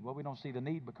the need? Well, we don't see the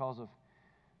need because of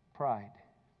pride.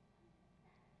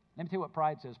 Let me tell you what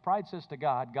pride says. Pride says to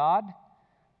God, God,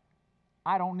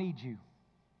 I don't need you.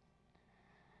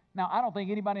 Now, I don't think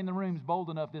anybody in the room is bold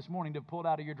enough this morning to have pulled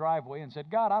out of your driveway and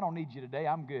said, God, I don't need you today.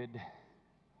 I'm good.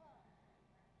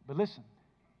 But listen,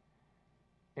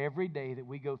 every day that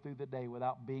we go through the day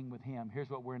without being with Him, here's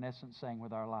what we're in essence saying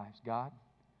with our lives. God,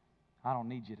 I don't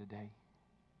need you today.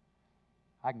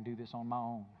 I can do this on my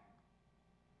own.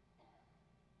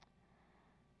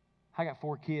 I got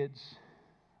 4 kids.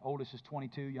 Oldest is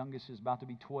 22. Youngest is about to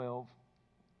be 12.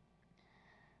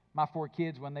 My 4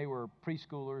 kids, when they were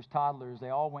preschoolers, toddlers, they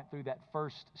all went through that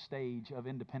first stage of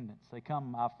independence. They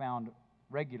come, I've found,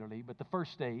 regularly, but the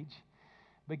first stage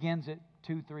begins at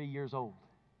 2, 3 years old.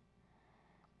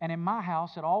 And in my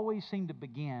house, it always seemed to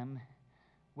begin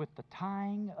with the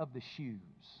tying of the shoes.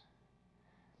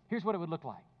 Here's what it would look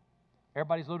like.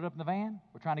 Everybody's loaded up in the van.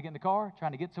 We're trying to get in the car,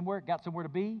 trying to get somewhere, got somewhere to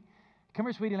be. Come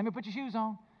here, sweetie, let me put your shoes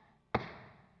on.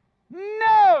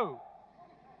 No!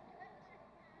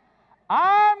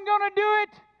 I'm going to do it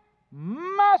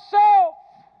myself.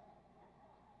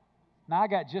 Now, I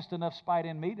got just enough spite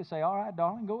in me to say, all right,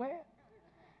 darling, go ahead.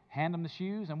 Hand them the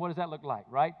shoes, and what does that look like,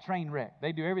 right? Train wreck.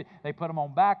 They do everything. They put them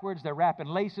on backwards. They're wrapping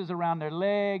laces around their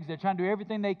legs. They're trying to do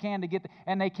everything they can to get,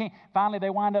 and they can't. Finally, they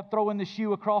wind up throwing the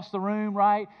shoe across the room,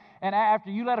 right? And after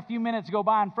you let a few minutes go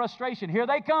by in frustration, here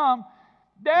they come.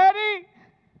 Daddy,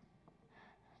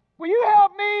 will you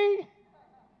help me?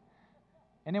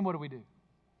 And then what do?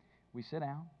 We sit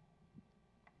down.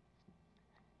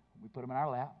 We put them in our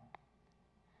lap.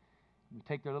 We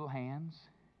take their little hands.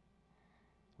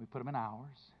 We put them in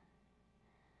ours.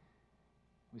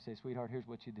 We say, sweetheart, here's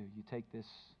what you do. You take this,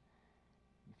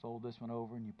 you fold this one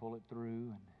over and you pull it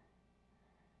through,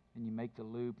 and you make the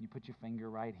loop, and you put your finger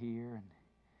right here, and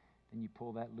then you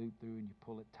pull that loop through and you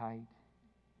pull it tight.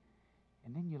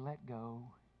 And then you let go,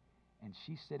 and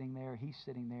she's sitting there, he's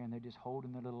sitting there, and they're just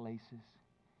holding their little laces.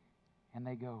 And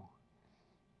they go,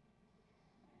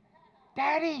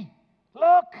 Daddy,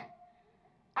 look,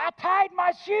 I tied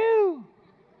my shoe.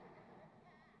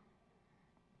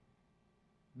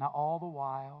 Now, all the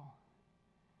while,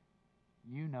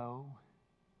 you know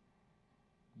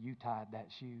you tied that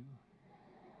shoe.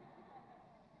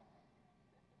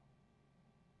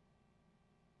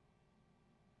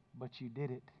 But you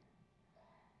did it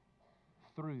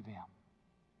through them.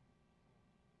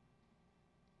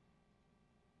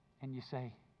 And you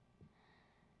say,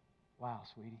 wow,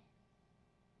 sweetie,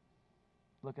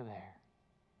 look at there.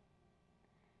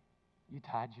 You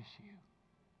tied your shoe.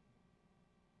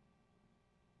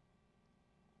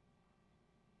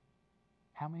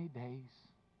 How many days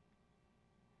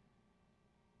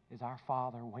is our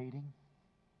Father waiting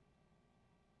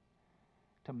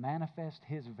to manifest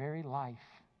His very life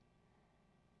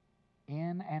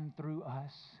in and through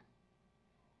us?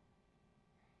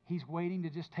 He's waiting to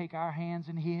just take our hands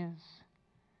in His,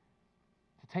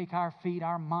 to take our feet,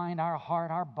 our mind, our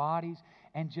heart, our bodies,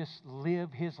 and just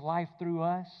live His life through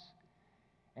us.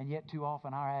 And yet too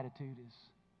often our attitude is,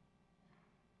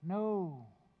 no,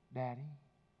 Daddy,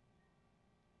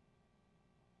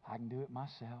 I can do it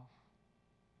myself.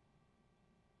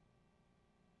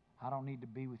 I don't need to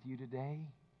be with you today.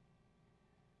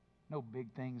 No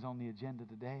big things on the agenda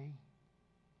today.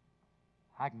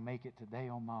 I can make it today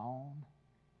on my own.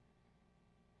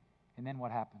 And then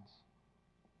what happens?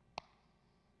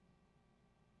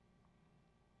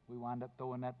 We wind up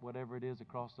throwing that whatever it is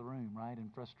across the room, right, in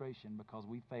frustration because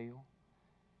we fail.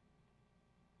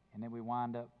 And then we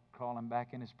wind up crawling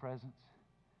back in His presence.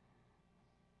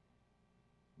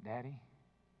 Daddy,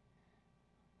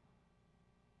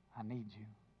 I need you.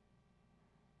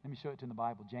 Let me show it to you in the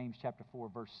Bible. James chapter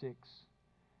 4, verse 6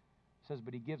 says,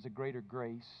 but He gives a greater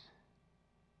grace.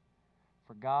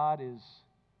 For God is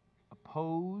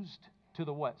opposed to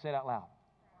the what? Say it out loud.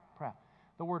 Proud.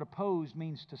 The word opposed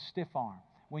means to stiff arm.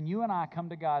 When you and I come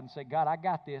to God and say, God, I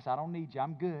got this. I don't need you.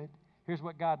 I'm good. Here's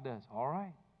what God does. All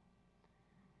right.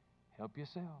 Help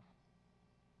yourself.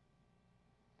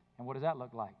 And what does that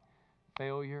look like?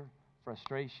 Failure,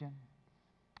 frustration,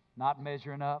 not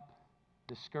measuring up,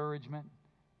 discouragement,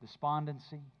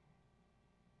 despondency.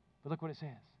 But look what it says.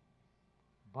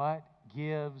 But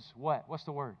gives what? What's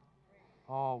the word?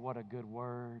 Oh, what a good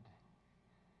word.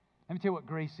 Let me tell you what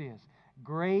grace is.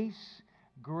 Grace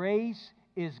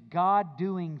is God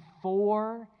doing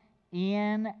for,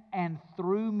 in, and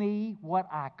through me what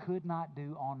I could not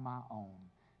do on my own.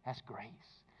 That's grace.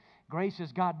 Grace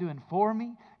is God doing for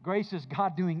me. Grace is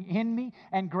God doing in me.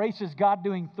 And grace is God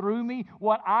doing through me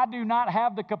what I do not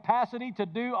have the capacity to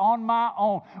do on my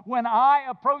own. When I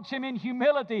approach Him in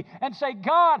humility and say,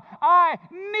 God, I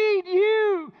need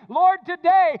you. Lord,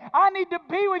 today I need to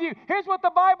be with you. Here's what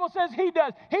the Bible says He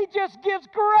does. He just gives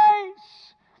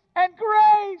grace and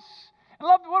grace. I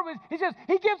love what He says.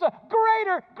 He gives a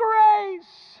greater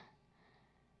grace.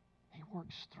 He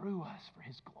works through us for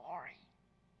His glory.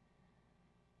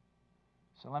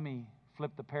 So let me flip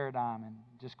the paradigm and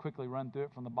just quickly run through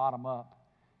it from the bottom up.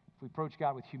 If we approach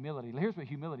God with humility, here's what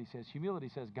humility says. Humility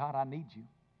says, God, I need you.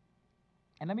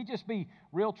 And let me just be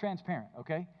real transparent,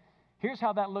 okay? Here's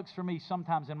how that looks for me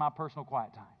sometimes in my personal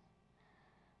quiet time.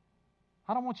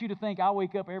 I don't want you to think I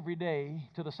wake up every day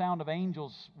to the sound of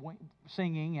angels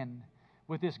singing and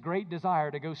with this great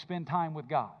desire to go spend time with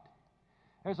God.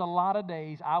 There's a lot of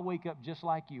days I wake up just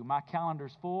like you. My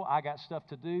calendar's full. I got stuff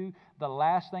to do. The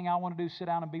last thing I want to do is sit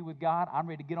down and be with God. I'm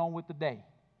ready to get on with the day.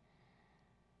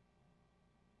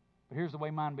 But here's the way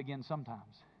mine begins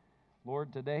sometimes.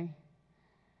 Lord, today,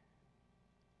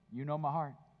 you know my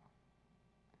heart.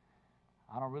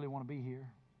 I don't really want to be here.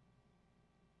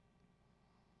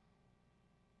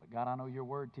 But God, I know your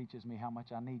word teaches me how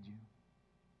much I need you.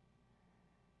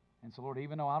 And so, Lord,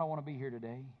 even though I don't want to be here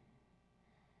today,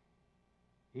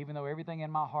 even though everything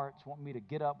in my heart's wanting me to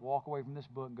get up, walk away from this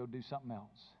book, and go do something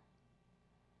else.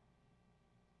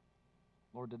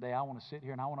 Lord, today I want to sit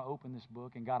here and I want to open this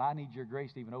book. And God, I need your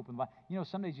grace to even open the Bible. You know,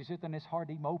 some days you sit there and it's hard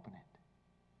to even open it.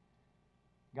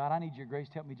 God, I need your grace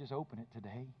to help me just open it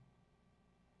today.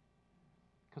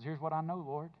 Because here's what I know,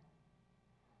 Lord.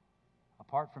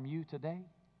 Apart from you today,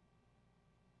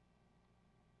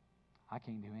 I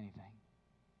can't do anything.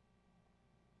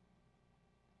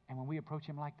 And when we approach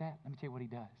Him like that, let me tell you what He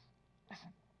does. Listen.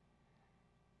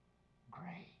 Grace.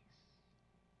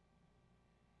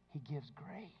 He gives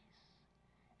grace.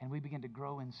 And we begin to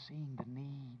grow in seeing the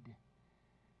need.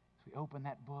 So we open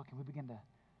that book and we begin to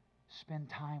spend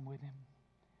time with Him.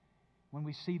 When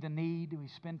we see the need, we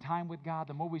spend time with God.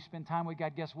 The more we spend time with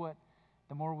God, guess what?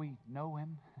 The more we know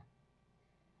Him.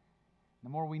 The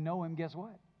more we know Him, guess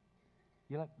what?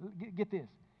 Get this.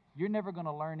 You're never going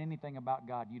to learn anything about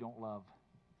God you don't love.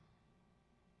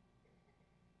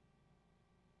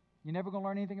 You're never going to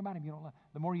learn anything about Him you don't love.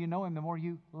 The more you know Him, the more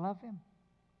you love Him.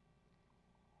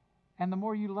 And the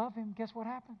more you love Him, guess what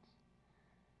happens?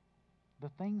 The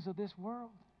things of this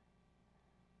world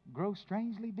grow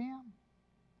strangely dim.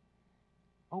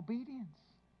 Obedience.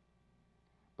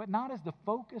 But not as the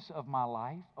focus of my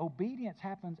life. Obedience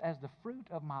happens as the fruit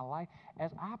of my life as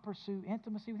I pursue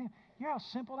intimacy with Him. You know how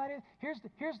simple that is?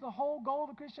 Here's the whole goal of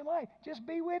the Christian life. Just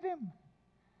be with Him.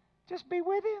 Just be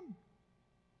with Him.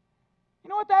 You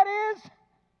know what that is?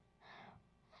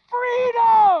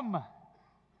 Freedom!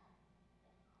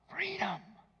 Freedom.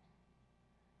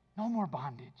 No more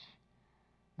bondage.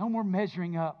 No more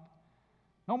measuring up.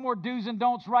 No more do's and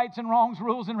don'ts, rights and wrongs,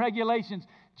 rules and regulations.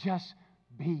 Just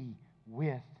be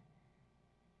with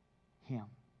Him.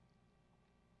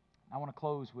 I want to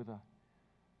close with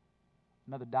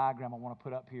another diagram I want to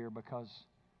put up here, because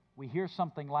we hear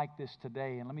something like this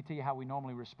today, and let me tell you how we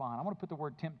normally respond. I want to put the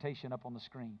word temptation up on the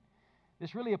screen.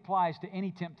 This really applies to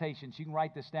any temptations. You can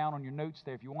write this down on your notes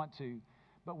there if you want to.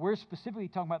 But we're specifically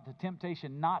talking about the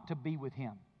temptation not to be with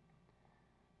Him.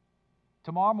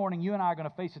 Tomorrow morning, you and I are going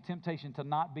to face a temptation to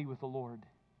not be with the Lord.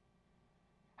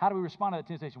 How do we respond to that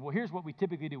temptation? Well, here's what we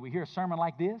typically do. We hear a sermon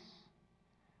like this.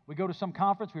 We go to some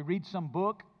conference. We read some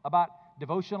book about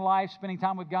devotional life, spending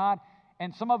time with God.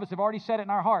 And some of us have already said it in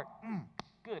our heart.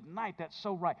 Good night, that's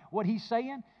so right. What he's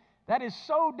saying, that is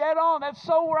so dead on. That's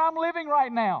so where I'm living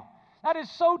right now. That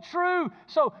is so true.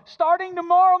 So starting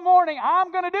tomorrow morning,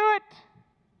 I'm going to do it.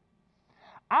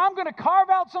 I'm going to carve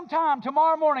out some time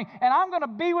tomorrow morning, and I'm going to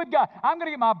be with God. I'm going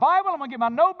to get my Bible. I'm going to get my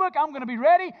notebook. I'm going to be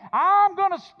ready. I'm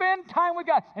going to spend time with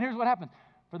God. And here's what happens.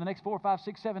 For the next 4, 5,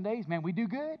 6, 7 days, man, we do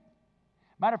good.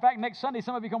 Matter of fact, next Sunday,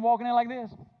 some of you come walking in like this.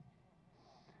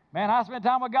 Man, I spent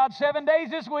time with God 7 days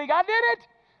this week. I did it.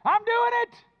 I'm doing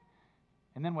it.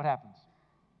 And then what happens?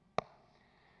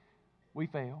 We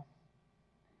fail.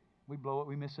 We blow it.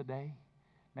 We miss a day,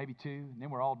 maybe 2. And then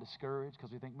we're all discouraged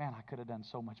because we think, man, I could have done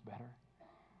so much better.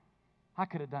 I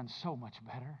could have done so much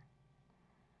better.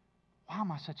 Why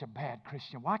am I such a bad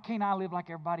Christian? Why can't I live like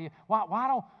everybody else? Why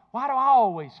do I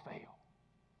always fail?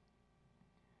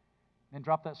 Then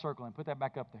drop that circle in. Put that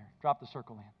back up there. Drop the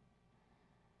circle in.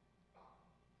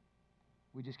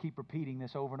 We just keep repeating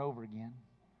this over and over again.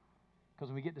 Because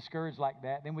when we get discouraged like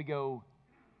that, then we go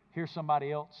hear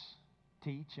somebody else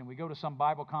teach, and we go to some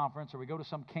Bible conference, or we go to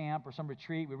some camp or some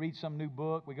retreat, we read some new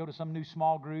book, we go to some new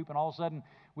small group, and all of a sudden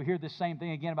we hear this same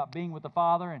thing again about being with the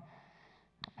Father, and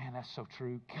man, that's so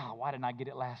true. God, why didn't I get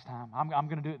it last time? I'm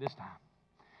going to do it this time.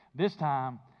 This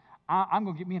time, I'm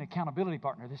going to get me an accountability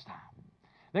partner this time.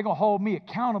 They're going to hold me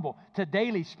accountable to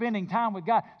daily spending time with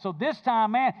God. So this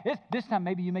time, man, this time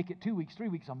maybe you make it 2 weeks, 3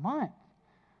 weeks, a month.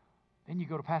 Then you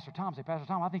go to Pastor Tom and say, Pastor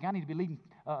Tom, I think I need to be leading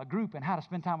a group in how to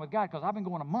spend time with God, because I've been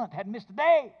going a month, hadn't missed a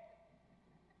day. And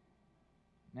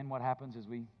then what happens is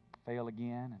we fail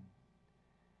again, and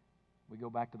we go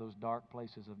back to those dark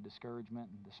places of discouragement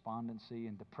and despondency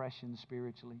and depression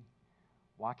spiritually.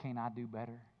 Why can't I do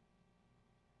better?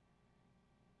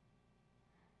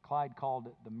 Clyde called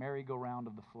it the merry-go-round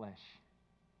of the flesh.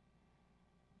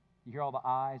 You hear all the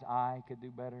I's. I could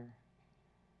do better.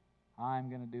 I'm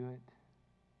going to do it.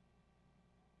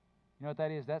 You know what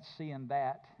that is? That's seeing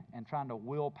that and trying to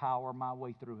willpower my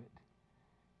way through it.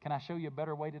 Can I show you a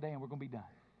better way today? And we're going to be done.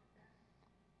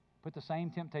 Put the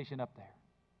same temptation up there.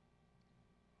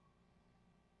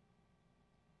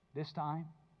 This time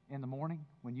in the morning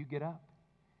when you get up,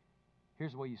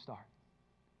 here's the way you start.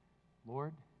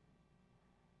 Lord,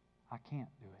 I can't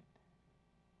do it.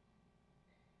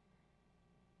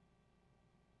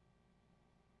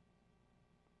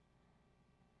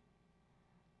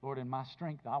 Lord, in my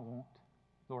strength, I won't.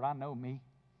 Lord, I know me.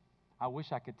 I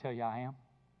wish I could tell you I am.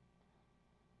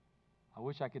 I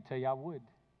wish I could tell you I would.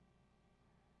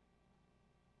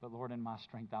 But Lord, in my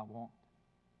strength, I won't.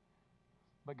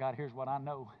 But God, here's what I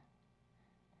know.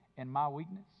 In my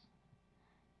weakness,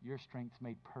 your strength's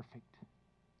made perfect.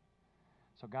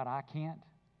 So God, I can't,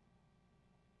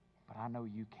 but I know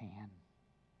you can.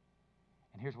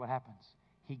 And here's what happens.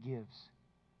 He gives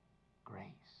grace.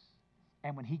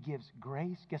 And when He gives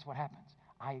grace, guess what happens?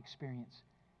 I experience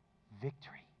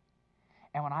victory.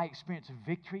 And when I experience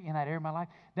victory in that area of my life,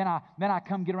 then I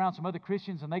come get around some other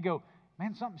Christians and they go,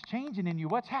 man, something's changing in you.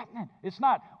 What's happening? It's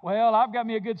not, well, I've got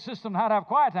me a good system how to have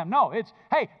quiet time. No, it's,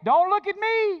 hey, don't look at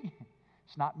me.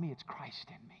 It's not me, it's Christ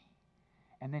in me.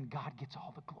 And then God gets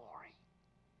all the glory.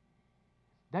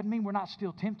 Doesn't mean we're not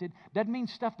still tempted. Doesn't mean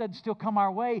stuff doesn't still come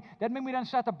our way. Doesn't mean we don't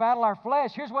still have to battle our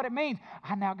flesh. Here's what it means.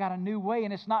 I now got a new way,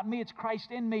 and it's not me, it's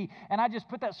Christ in me. And I just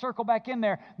put that circle back in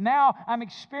there. Now I'm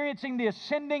experiencing the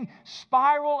ascending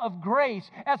spiral of grace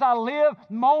as I live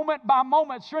moment by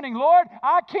moment, surrendering, Lord,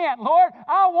 I can't. Lord,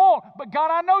 I won't. But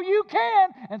God, I know you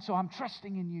can. And so I'm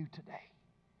trusting in you today.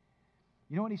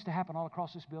 You know what needs to happen all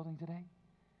across this building today?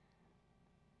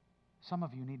 Some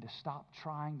of you need to stop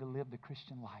trying to live the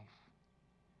Christian life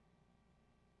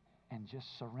and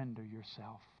just surrender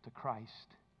yourself to Christ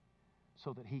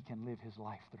so that He can live His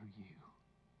life through you.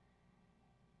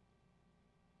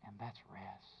 And that's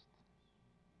rest.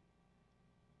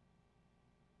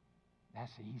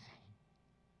 That's easy.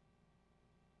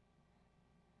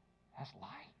 That's light.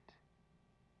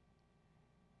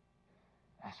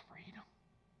 That's freedom.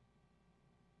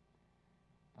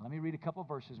 Now let Let me read a couple of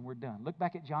verses and we're done. Look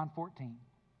back at John 14.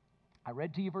 I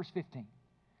read to you verse 15.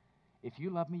 If you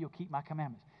love me, you'll keep my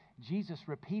commandments. Jesus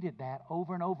repeated that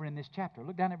over and over in this chapter.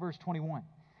 Look down at verse 21.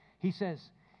 He says,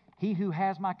 he who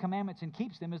has my commandments and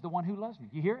keeps them is the one who loves me.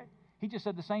 You hear it? He just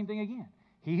said the same thing again.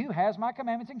 He who has my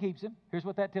commandments and keeps them, here's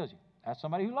what that tells you. That's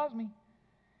somebody who loves me.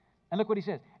 And look what he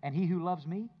says. And he who loves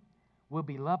me will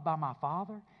be loved by my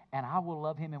Father, and I will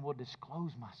love him and will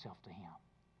disclose myself to him.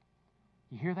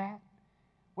 You hear that?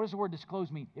 What does the word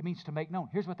disclose mean? It means to make known.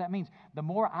 Here's what that means. The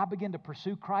more I begin to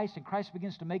pursue Christ and Christ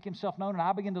begins to make himself known and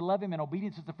I begin to love him and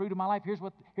obedience is the fruit of my life, here's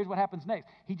what happens next.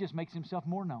 He just makes himself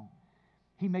more known.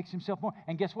 He makes himself more.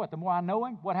 And guess what? The more I know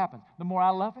him, what happens? The more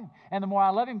I love him. And the more I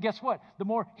love him, guess what? The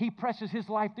more he presses his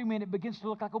life through me and it begins to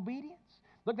look like obedience.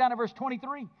 Look down at verse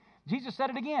 23. Jesus said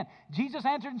it again. Jesus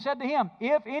answered and said to him,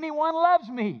 if anyone loves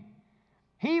me,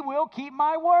 he will keep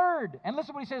my word. And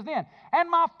listen what he says then. And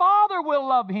my Father will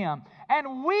love him,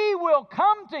 and we will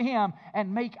come to him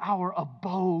and make our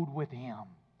abode with him.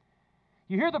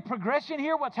 You hear the progression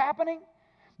here, what's happening?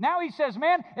 Now he says,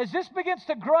 man, as this begins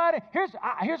to grow,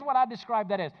 here's what I describe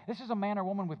that as. This is a man or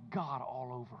woman with God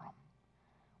all over them.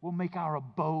 We'll make our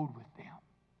abode with them.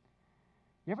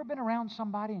 You ever been around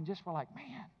somebody and just were like,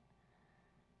 man,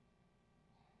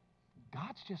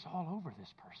 God's just all over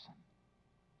this person.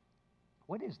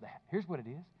 What is that? Here's what it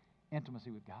is.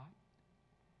 Intimacy with God.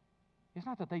 It's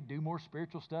not that they do more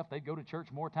spiritual stuff. They go to church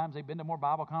more times. They've been to more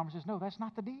Bible conferences. No, that's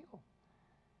not the deal.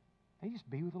 They just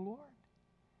be with the Lord.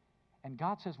 And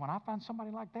God says, when I find somebody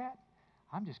like that,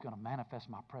 I'm just going to manifest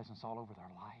my presence all over their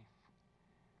life.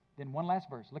 Then one last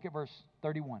verse. Look at verse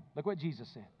 31. Look what Jesus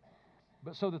said.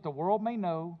 But so that the world may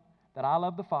know that I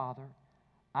love the Father,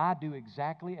 I do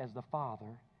exactly as the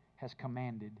Father has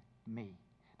commanded me.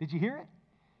 Did you hear it?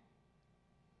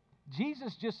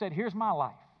 Jesus just said, here's my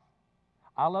life.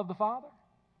 I love the Father.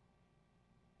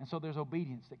 And so there's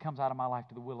obedience that comes out of my life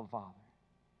to the will of the Father.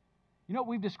 You know what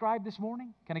we've described this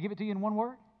morning? Can I give it to you in one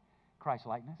word?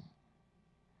 Christ-likeness.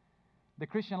 The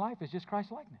Christian life is just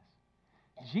Christ-likeness.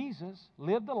 Jesus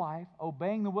lived the life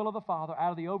obeying the will of the Father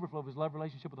out of the overflow of his love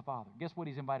relationship with the Father. Guess what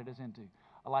he's invited us into?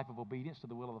 A life of obedience to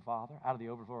the will of the Father out of the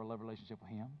overflow of a love relationship with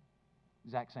him.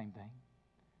 Exact same thing.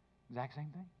 Exact same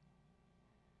thing.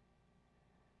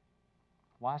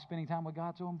 Why is spending time with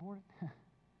God so important?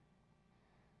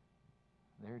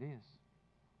 There it is.